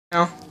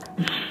Now,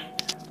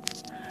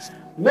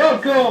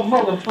 Welcome,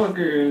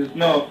 motherfuckers!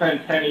 No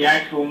offense to any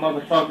actual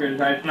motherfuckers.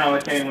 It's not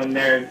like anyone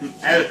there is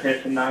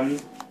Oedipus and none.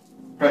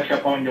 Brush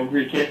up on your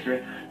Greek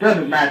history.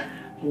 Doesn't matter.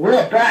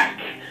 We're back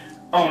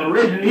on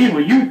Resident Evil.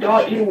 You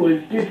thought it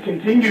was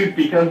discontinued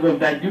because of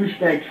that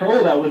douchebag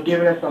troll that was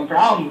giving us some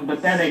problems,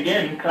 but then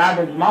again,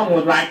 Clybur's mom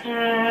was like,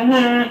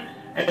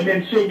 and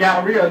then shit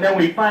got real, and then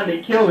we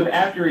finally killed it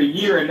after a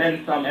year and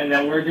then some, and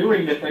then we're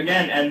doing this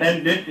again, and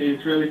then this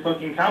is really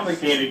fucking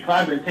complicated.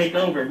 Clyburn, take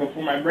over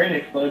before my brain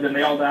explodes and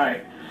they all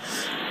die.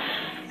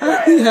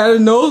 he had a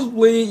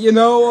nosebleed,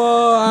 I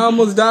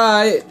almost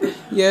died.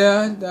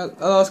 Yeah, I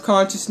lost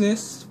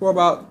consciousness for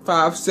about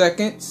 5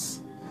 seconds.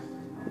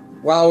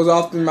 While I was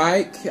off the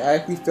mic, I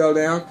actually fell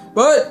down.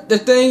 But the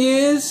thing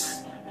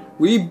is,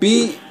 we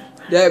beat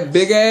that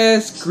big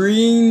ass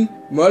green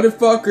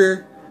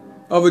motherfucker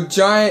of a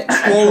giant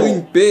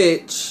trolling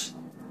bitch.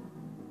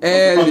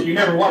 And you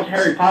never watched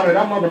Harry Potter?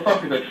 That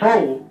motherfucker's a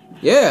troll.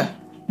 Yeah.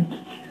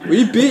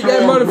 We beat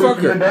that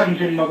motherfucker.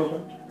 Dungeon, motherfucker.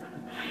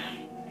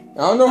 I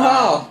don't know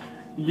how.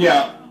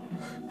 Yeah.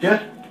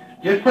 Just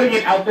putting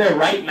it out there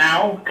right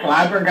now,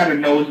 Clyburn got a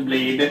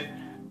nosebleed.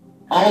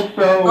 Also,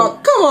 oh,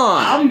 come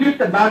on!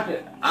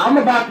 I'm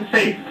about to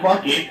say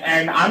fuck it,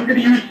 and I'm gonna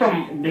use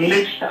some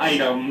glitched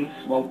items.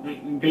 Well,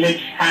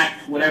 glitch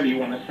hacks, whatever you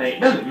want to say.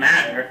 It doesn't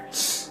matter.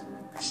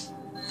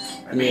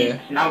 I mean,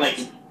 it's not like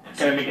it's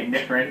gonna make a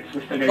difference.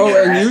 We're still gonna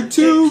get and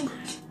YouTube?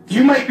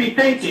 You might be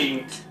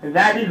thinking,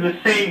 that is the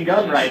same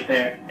gun right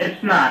there.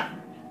 It's not.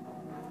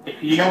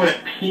 If you know what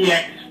a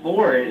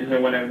PX4 is, or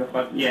whatever the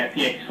fuck, yeah,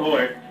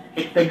 PX4,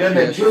 it's the gun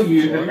that Jill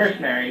used in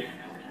Mercenaries.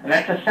 And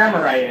that's a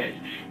samurai edge.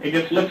 It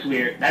just looks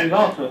weird. That is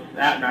also,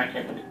 no, I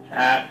can't put it.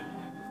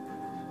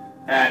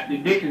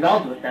 This is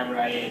also a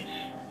samurai edge.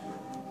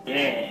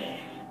 Yeah.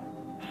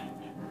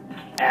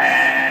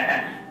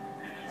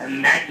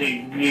 And that's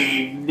a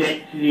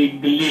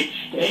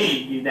glitched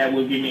edge that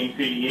will give me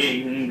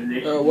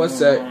infinity. What's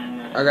that?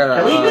 I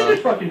gotta, so we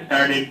just fucking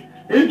started.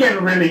 This is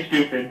getting really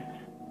stupid.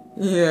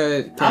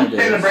 Yeah, I'm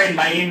celebrating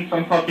by eating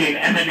some fucking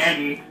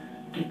M&M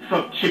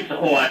some Chips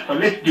Ahoy, so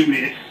let's do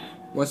this.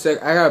 1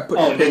 sec, I gotta put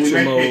the did we picture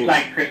mention mode. it's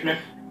like Christmas?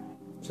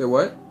 Say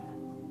what?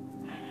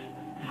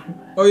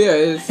 Oh yeah,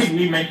 it is. Did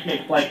we mention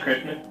it's like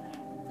Christmas?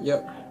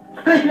 Yep.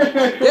 Christmas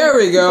miracle. There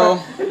we go.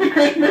 It's a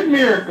Christmas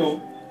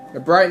miracle. The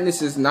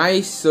brightness is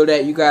nice so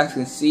that you guys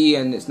can see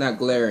and it's not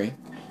glaring.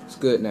 It's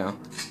good now.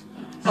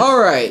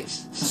 Alright,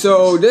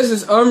 so this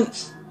is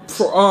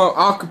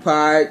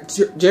occupied.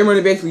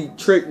 J-Money basically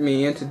tricked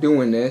me into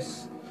doing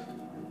this.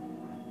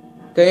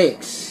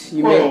 Thanks.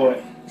 You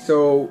made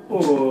so.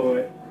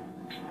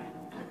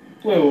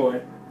 Wait.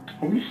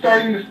 Are we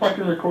starting this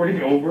fucking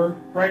recording over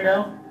right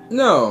now?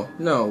 No,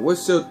 we're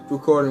still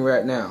recording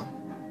right now.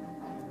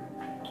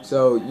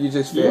 So you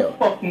just failed. You're a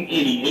fucking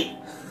idiot.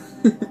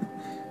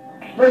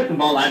 First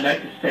of all, I'd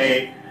like to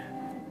say,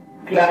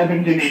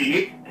 Clybur's an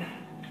idiot.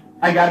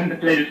 I got him to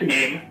play this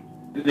game.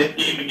 This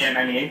game again,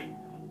 I mean.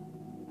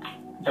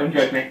 Don't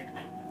judge me.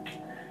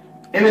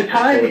 In the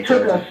time it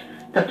took us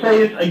to play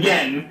this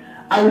again,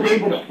 I was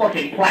able to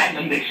fucking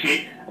platinum this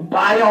shit,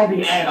 buy all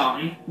the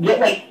add-ons, get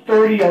like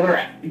 30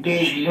 other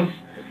games,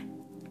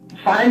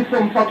 find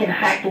some fucking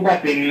hacked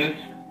weapons,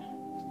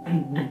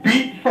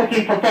 beat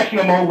fucking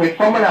professional mode with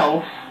someone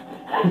else,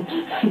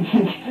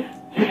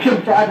 because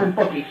Clyburn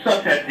fucking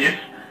sucks at this.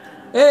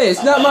 Hey,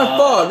 it's not my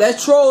fault. That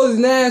troll is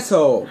an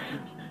asshole.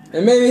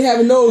 And made me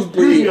have a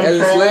nosebleed as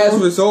its last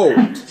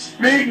result.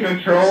 Speaking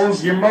of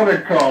trolls, your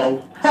mother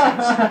called.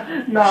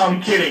 No,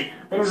 I'm kidding.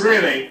 But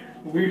really,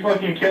 we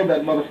fucking killed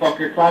that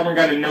motherfucker. Clyburn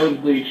got a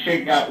nosebleed.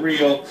 Shit got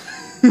real.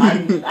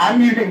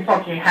 I'm using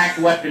fucking hacked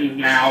weapons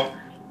now.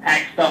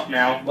 Hacked stuff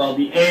now. Well,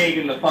 the egg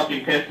and the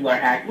fucking pistol are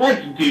hacked.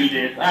 Let's do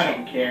this. I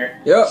don't care.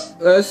 Yep.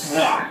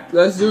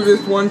 Let's do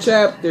this one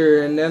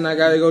chapter, and then I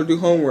gotta go do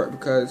homework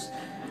because,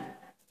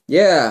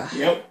 yeah.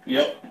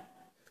 Yep.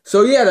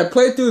 So yeah, the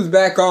playthrough's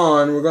back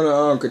on. We're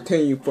gonna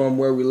continue from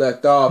where we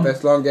left off,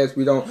 as long as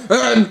we don't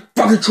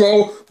fucking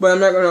troll. But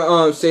I'm not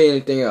gonna say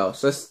anything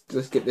else. Let's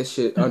get this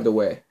shit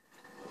underway.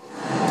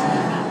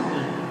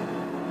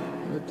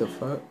 What the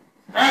fuck?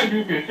 As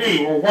you can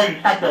see, we're one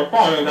chapter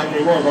farther than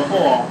we were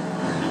before.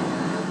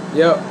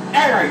 Yep.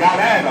 And I got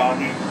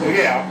add-ons, so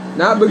yeah.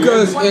 Not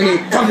because any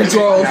fucking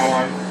trolls.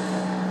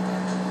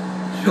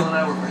 Jill and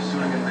I were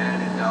pursuing a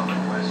man in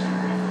Dublin, West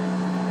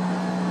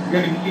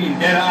You're gonna be seeing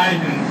dead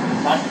eyes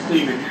and lots of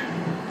cleavage.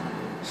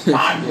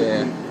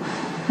 Yeah.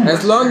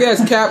 As long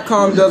as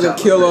Capcom doesn't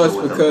kill us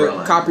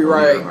because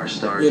copyright,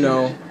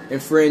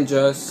 infringe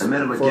us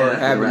for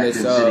having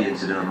this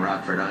incident on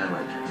Rockford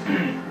Island.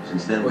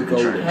 Since then we've been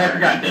trying to I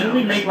forgot, didn't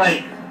we make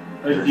like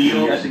a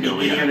deal at the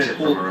beginning of this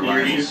whole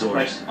series,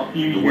 like a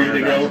few years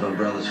ago,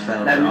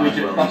 that we would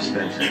just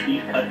fucking skip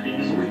these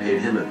cutscenes? We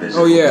paid him a visit.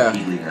 Oh yeah.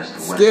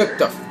 Skip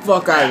the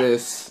fuck out of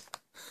this.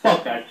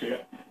 Fuck that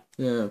shit.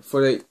 Yeah,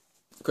 before they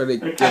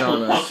get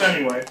on us.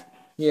 Anyway.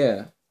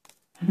 Yeah.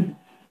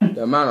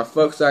 The amount of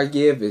fucks I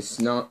give is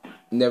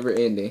never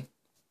ending.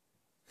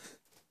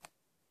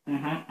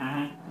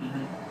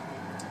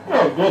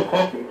 Oh, good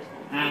coffee.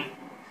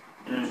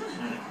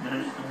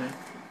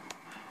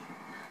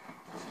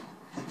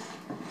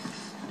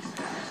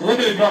 Look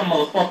at the gun,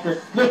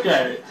 motherfucker. Look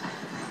at it.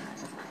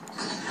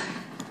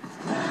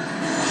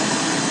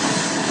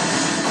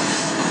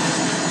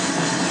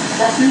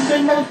 Fuck you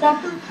think,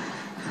 motherfucker?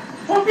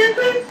 Fuck you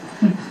think?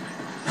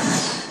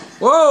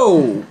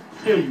 Whoa!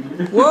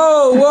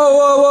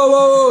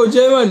 Whoa!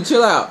 J-Money,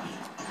 chill out.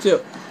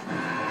 Chill.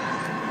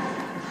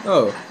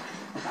 Oh.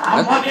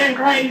 I'm fucking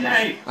crazy.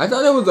 I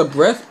thought it was a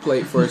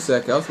breastplate for a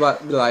second. I was about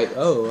to be like,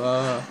 oh,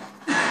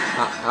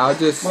 I'll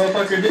just...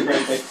 Motherfucker did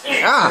breastplate.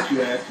 Ah!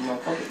 You ass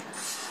motherfucker.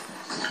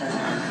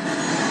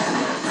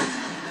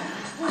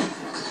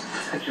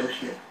 Cut your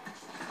shit.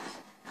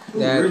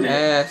 That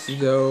ass,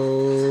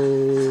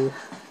 though.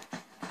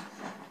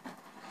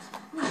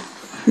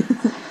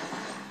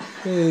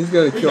 He's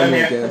gonna kill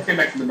me again. Let's get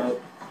back to the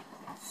boat.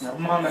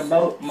 I'm on the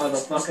boat,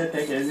 motherfucker.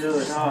 Take a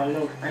good hard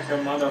look at the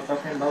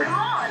motherfucking boat. Come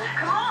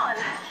on.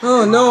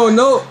 Oh, no,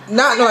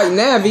 not like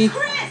Navi.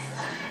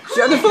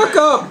 Shut the fuck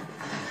up.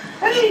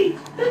 Hey,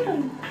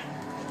 listen.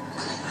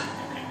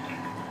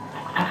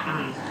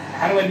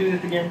 How do I do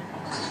this again?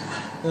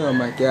 Oh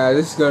my god,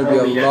 this is gonna be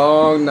a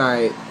long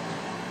night.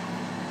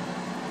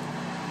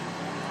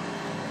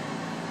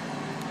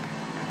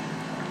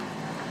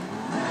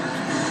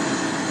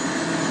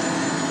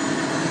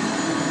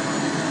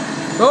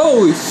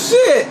 Holy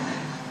shit!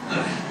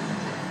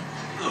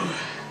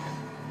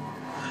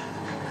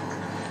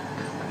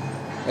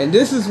 And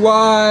this is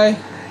why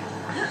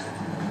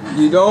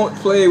you don't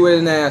play with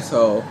an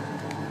asshole.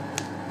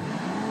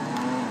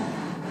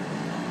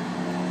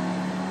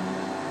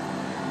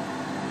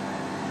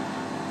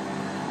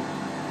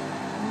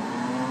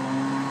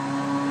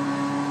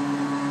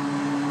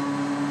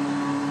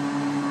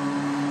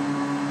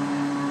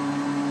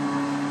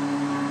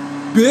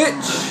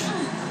 Bitch!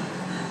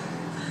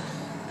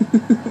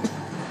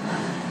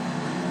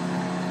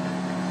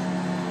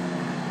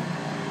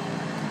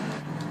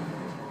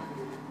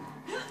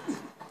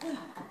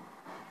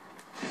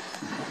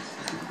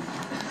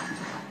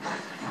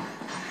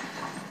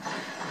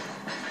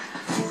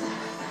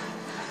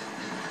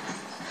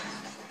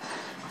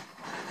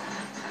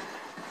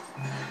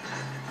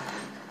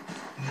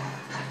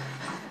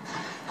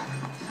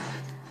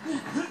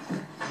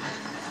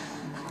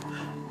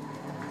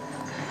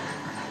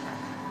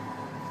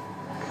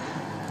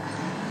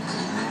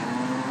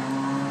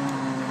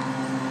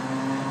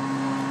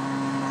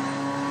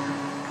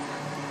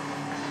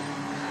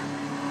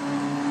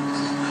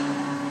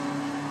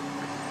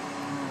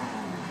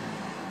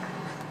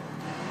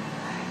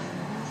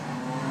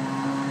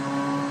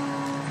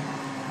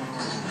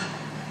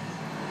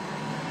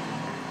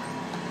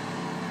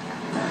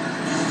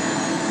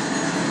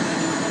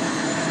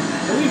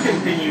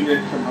 Continue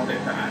this some other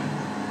time.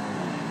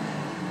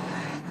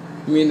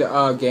 You mean the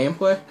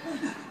gameplay?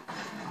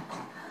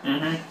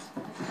 Mm-hmm.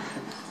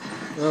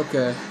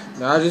 Okay.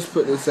 Now I just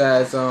put this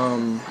as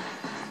you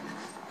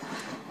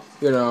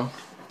know,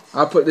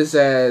 I'll put this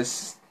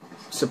as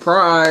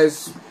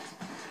surprise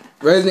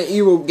Resident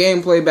Evil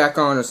gameplay back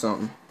on or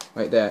something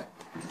like that.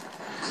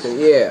 So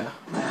yeah.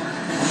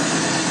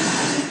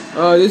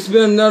 This has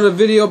been another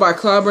video by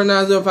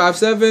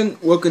Clobber9057.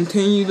 We'll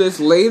continue this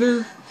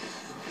later.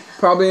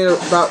 Probably in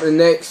about the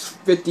next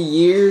 50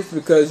 years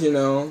because, you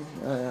know,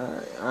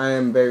 I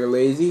am very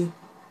lazy.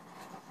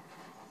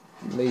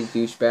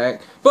 Lazy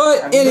douchebag.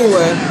 But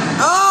anyway.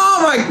 Oh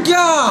my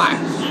god!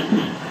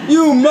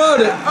 You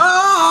mother.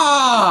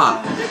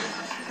 Ah!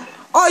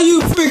 Are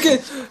you freaking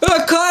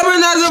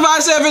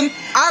Clobber9057?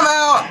 I'm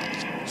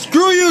out.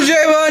 Screw you,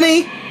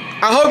 J-Money.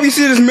 I hope you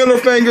see this middle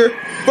finger.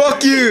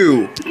 Fuck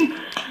you.